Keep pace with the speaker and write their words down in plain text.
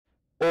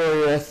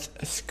with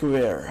a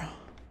square.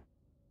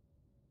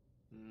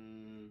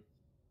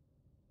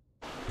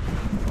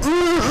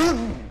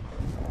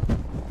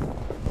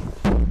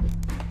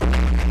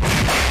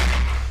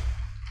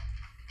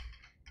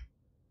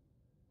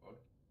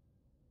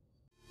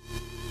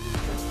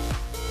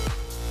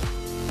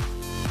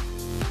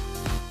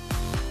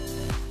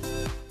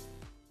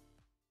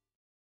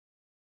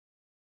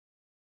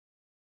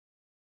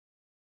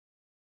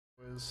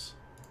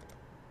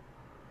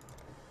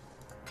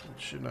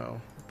 You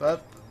know, that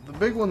the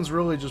big ones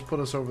really just put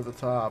us over the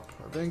top.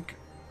 I think.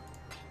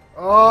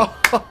 Oh,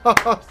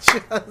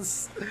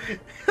 yes,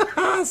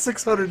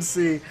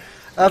 600C.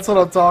 That's what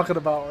I'm talking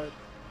about. Right?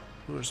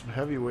 Ooh, there's some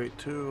heavyweight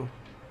too,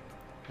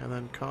 and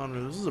then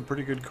Connor. This is a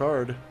pretty good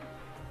card.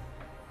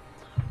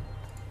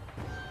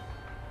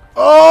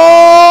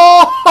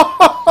 Oh,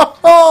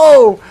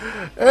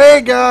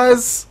 hey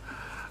guys.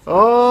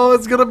 Oh,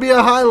 it's gonna be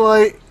a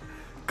highlight.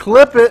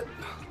 Clip it.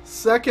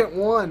 Second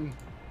one.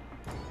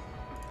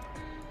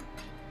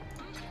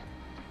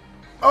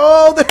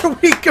 Oh, there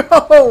we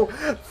go!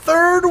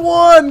 Third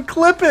one!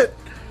 Clip it!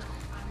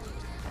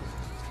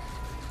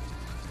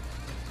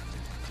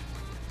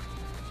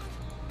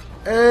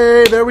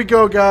 Hey, there we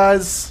go,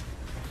 guys.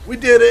 We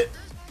did it!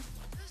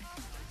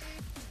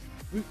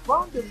 We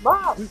found the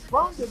map! We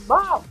found the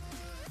map!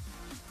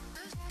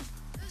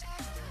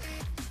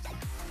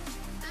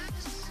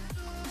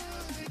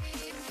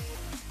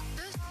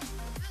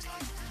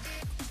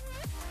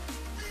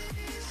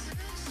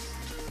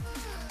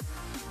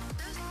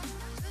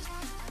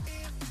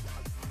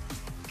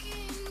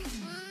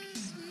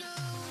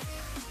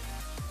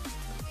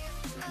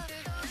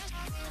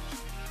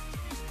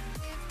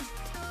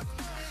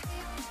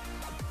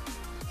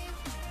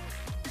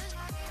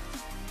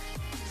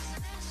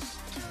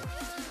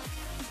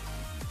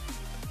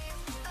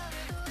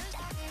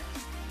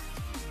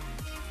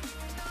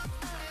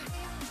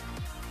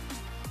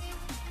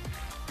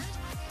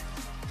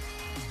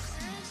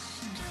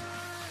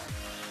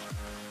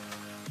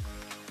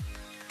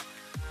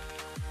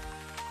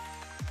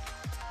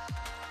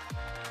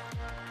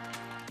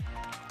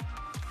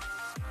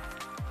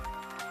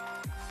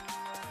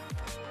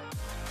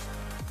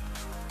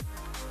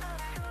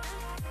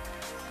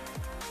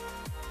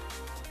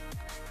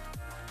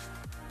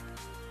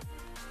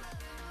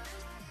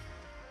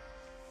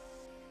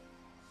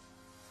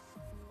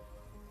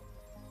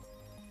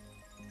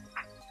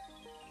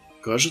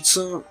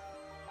 Кажется,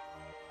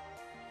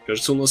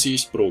 у нас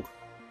есть прог.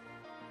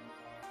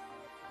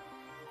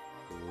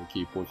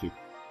 Окей, пофиг.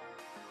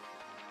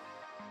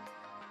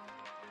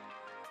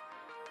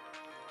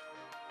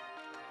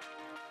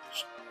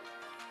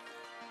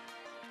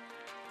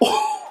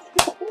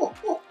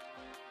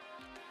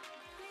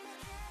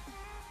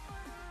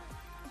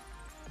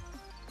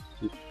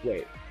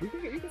 Wait,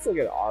 you can still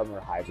get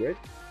armor hybrid.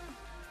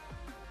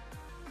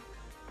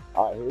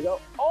 Alright, here we go.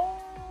 Oh,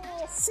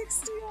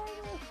 60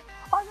 armor!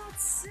 I got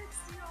 60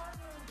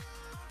 armor!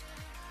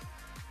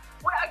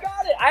 Wait, I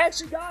got it! I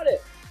actually got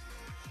it!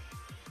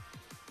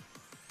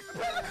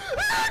 It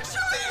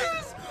actually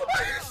is!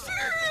 Are you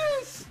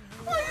serious?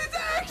 It's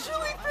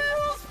actually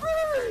barrel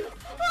spray!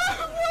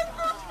 What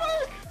the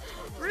fuck?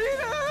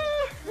 Rita!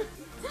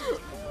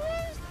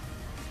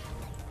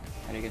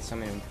 How do you get so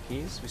many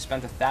keys? We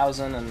spent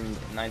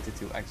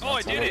 1,092 Exile. Oh,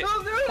 I did it!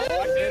 Oh, there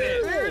I did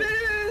it! There it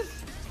is!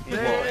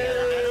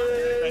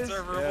 That's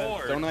our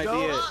reward. Don't ID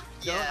it.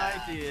 Don't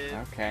ID it.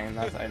 Okay,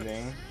 not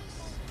IDing.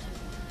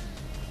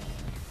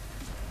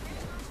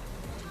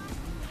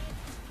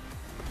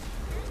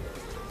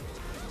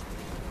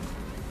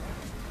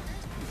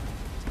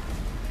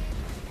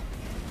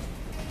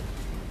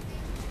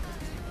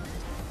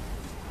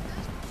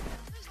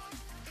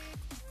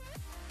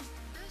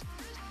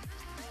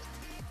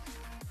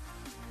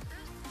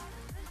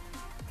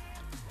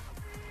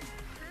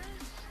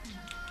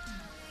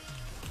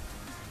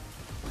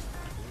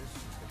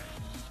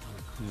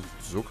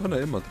 So kann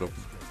er immer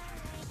treffen.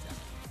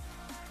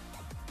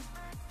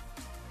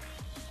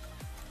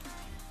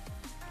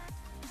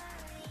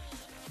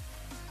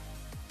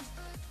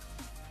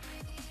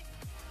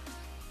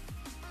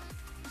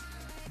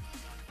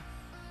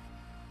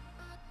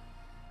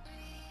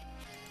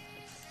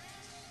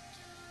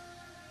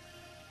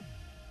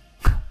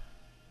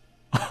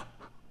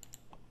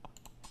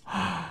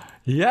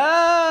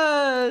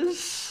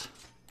 Yes!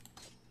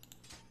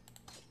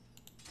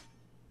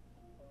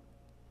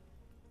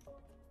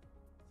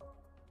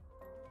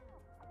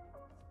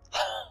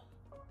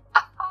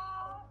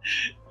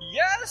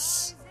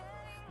 Yes!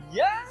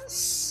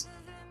 Yes!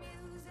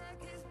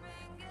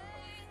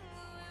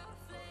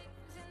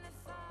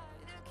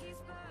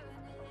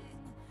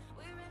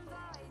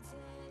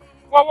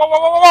 Wow, wow,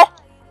 wow, wow, wow!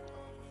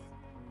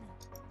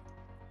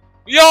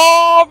 いや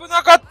ー、危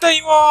なかった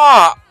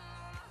今。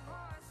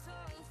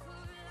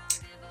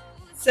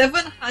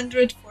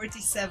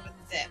747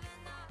 depth.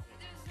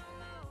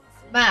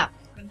 Map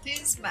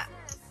contains map.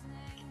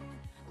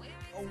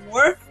 A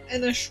worth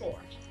and a shore.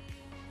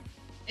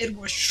 It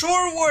was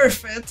sure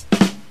worth it.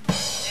 And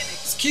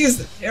excuse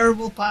the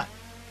terrible pun.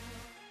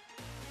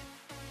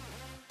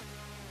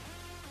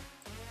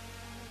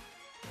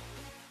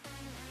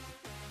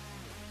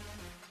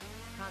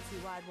 see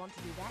why I'd want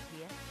to do that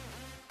here.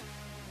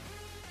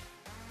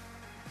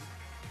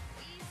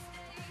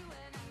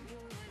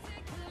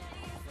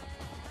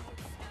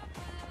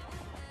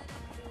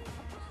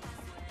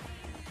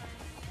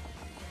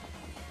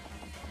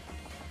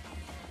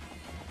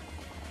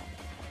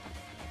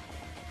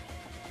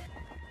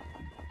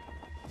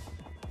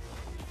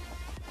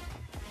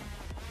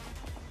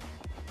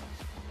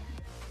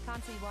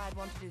 Can't see why I'd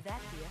want to do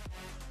that here.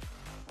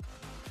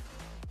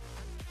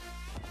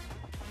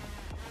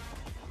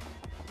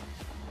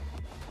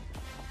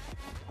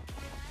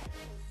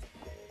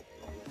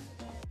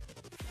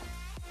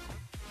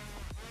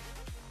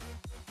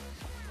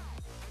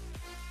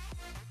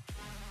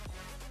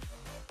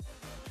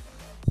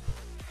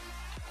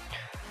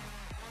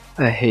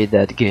 I hate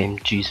that game,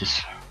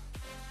 Jesus.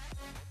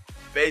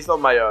 Based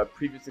on my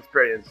previous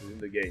experiences in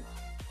the game,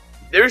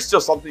 there is still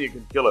something that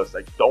can kill us.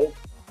 Like, don't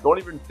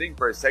even think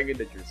for a second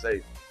that you're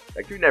safe.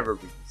 Like, you're never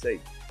really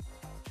safe.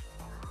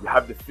 You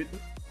have the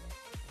fitness.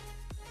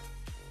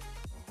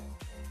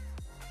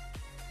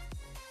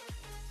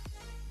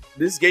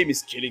 This game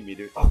is killing me,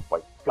 dude. Oh my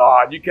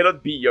god, you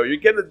cannot be, yo. You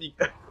cannot be.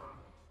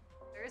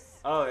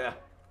 Oh yeah,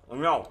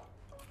 no.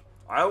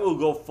 I will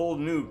go full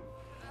nude.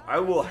 I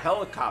will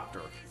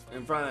helicopter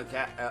in front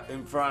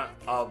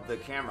of the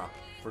camera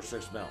for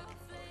 6 mil.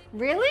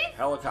 Really?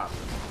 Helicopter.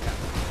 Yeah.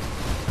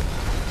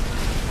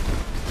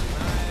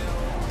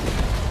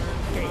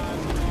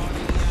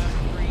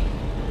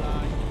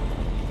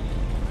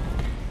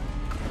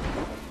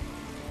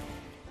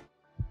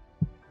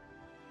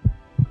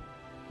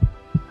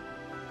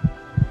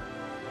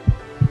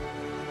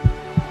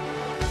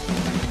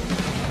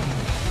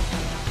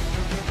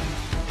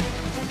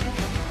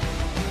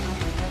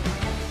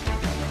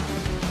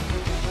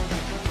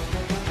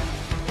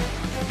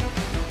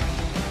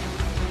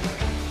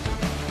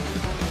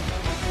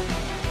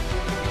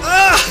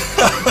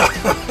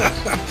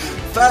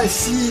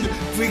 Facile,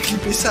 vous pouvez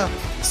clipper ça.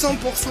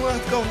 100%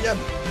 hardcore viable.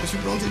 Je me suis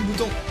planté le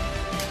bouton.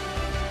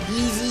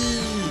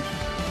 Easy.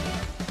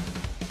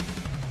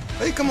 Vous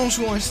voyez comment on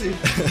joue en HC.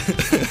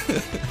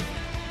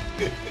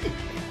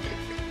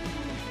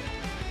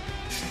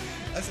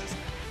 Ah, ça,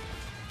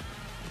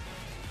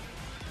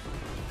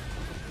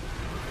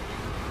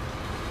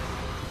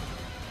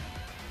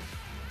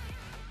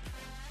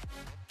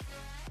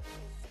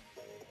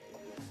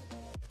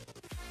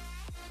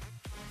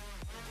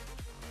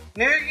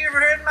 Nuke, you've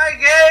ruined my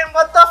game!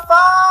 What the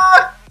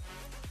fuck?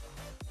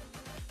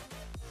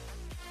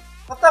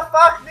 What the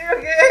fuck,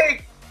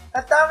 Nuke?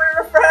 I thought we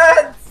were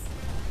friends!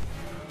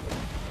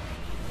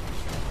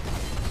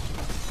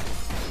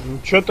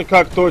 Что-то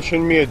как-то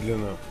очень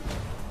медленно.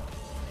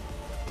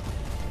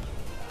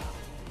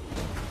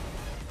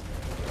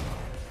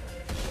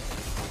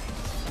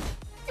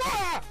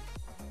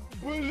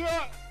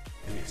 Бля!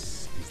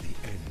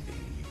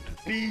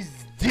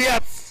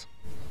 Пиздец!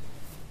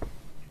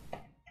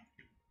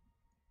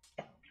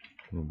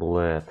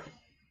 Блэд.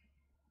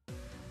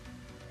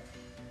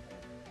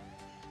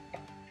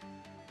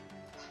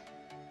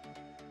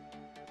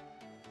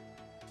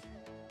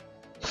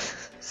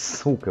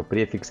 Сука,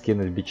 префикс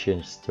кинуть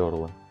биченч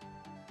стерла.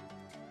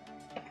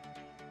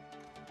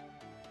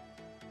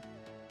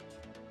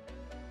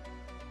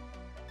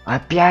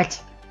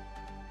 Опять?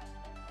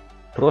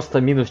 Просто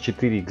минус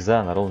 4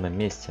 икса на ровном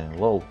месте.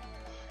 Лол.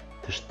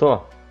 Ты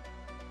что?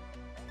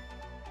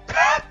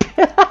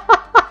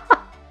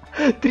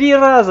 3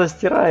 раза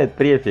стирает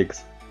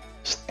префикс.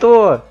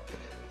 Что?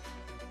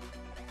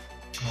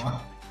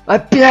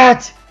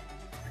 Опять?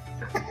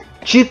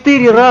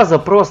 4 раза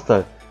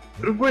просто.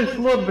 Другой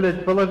слот,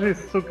 блядь, положи,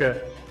 сука.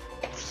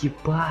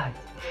 Ебать.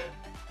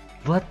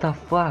 What the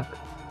fuck?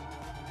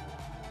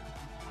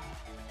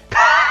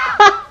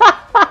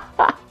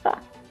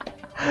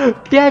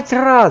 Пять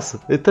раз!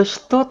 Это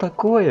что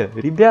такое,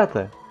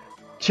 ребята?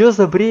 Чё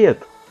за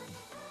бред?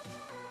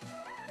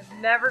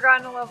 Never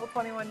gotten a level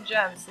 21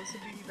 gem, so this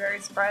would be very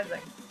surprising.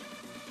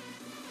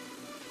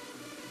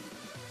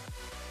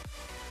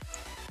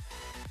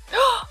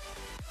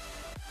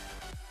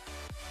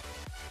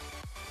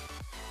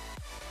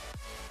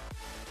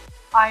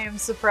 I am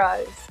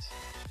surprised.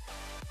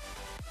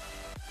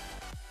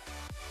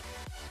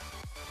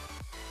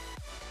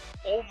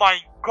 Oh my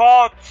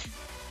god!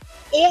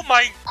 Oh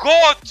my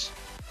god!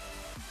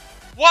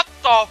 What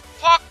the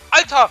fuck?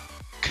 Alter!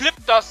 Clip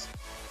das!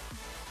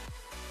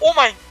 Oh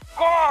my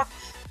god!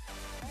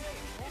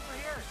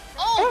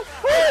 Oh!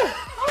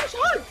 Oh,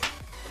 shit!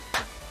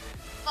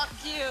 Fuck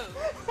you!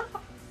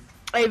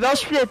 Эй, wel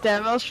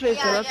splitten, wel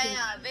splitten. Ja.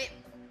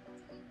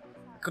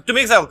 Ты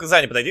мне Exile, к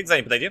Зане подойди,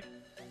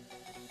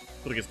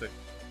 В круге стой.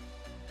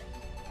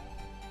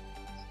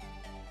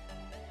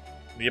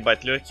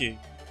 Ебать, легкий.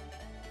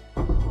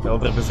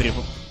 Элдер без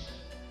рифов.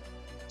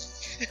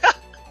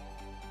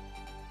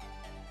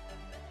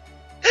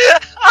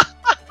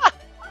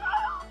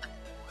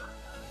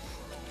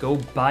 Go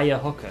buy a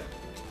hooker.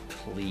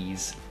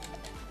 Please.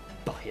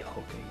 Buy a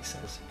hooker, he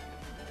says.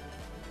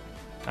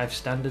 I have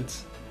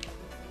standards.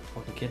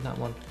 Fucking kidnap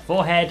one.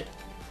 Forehead!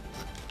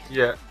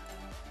 Yeah.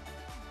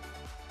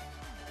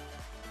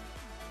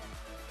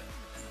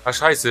 Ach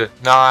scheiße,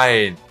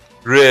 nein.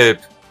 RIP.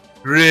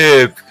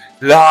 RIP.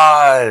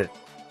 LOL.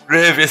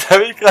 RIP, jetzt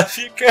habe ich gerade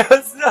 4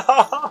 Kills.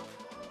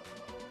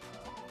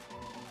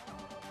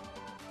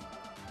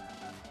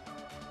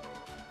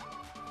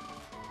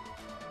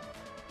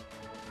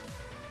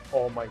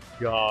 Oh my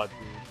god,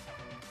 dude.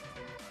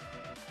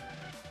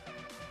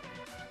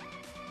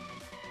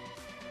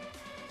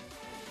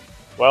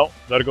 Well,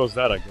 there goes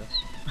that, I guess.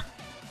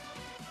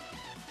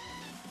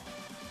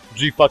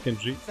 G fucking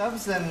G.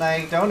 Subs and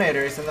like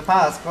donators in the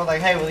past go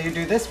like, hey, will you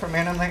do this for me?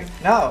 And I'm like,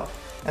 no.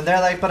 And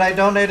they're like, but I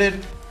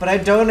donated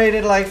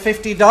like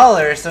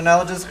 $50, and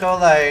I'll just go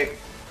like,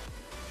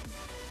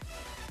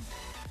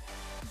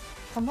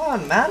 come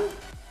on, man.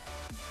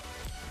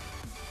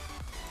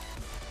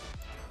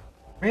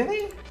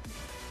 Really?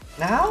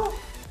 Now?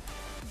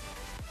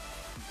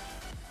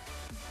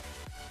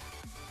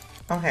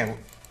 Okay.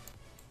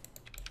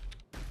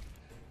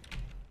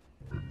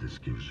 This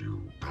gives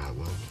you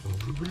power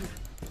over me.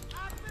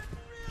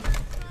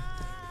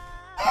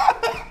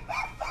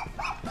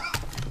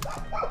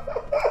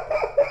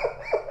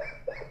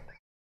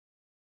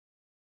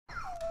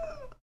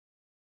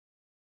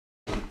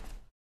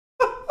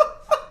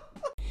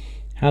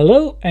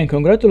 Hello and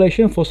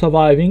congratulations for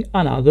surviving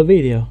another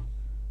video.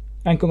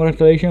 And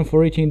congratulations for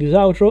reaching this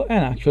outro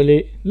and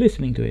actually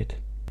listening to it.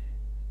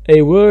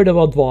 A word of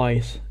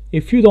advice: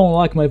 if you don't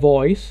like my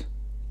voice,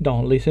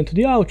 don't listen to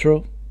the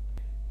outro.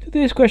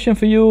 Today's question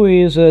for you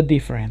is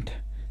different.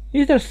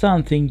 Is there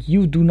something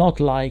you do not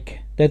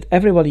like that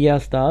everybody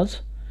else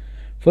does?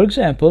 For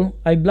example,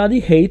 I bloody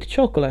hate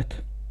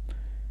chocolate.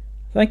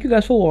 Thank you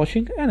guys for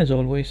watching, and as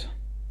always,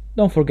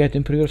 don't forget to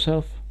improve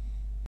yourself.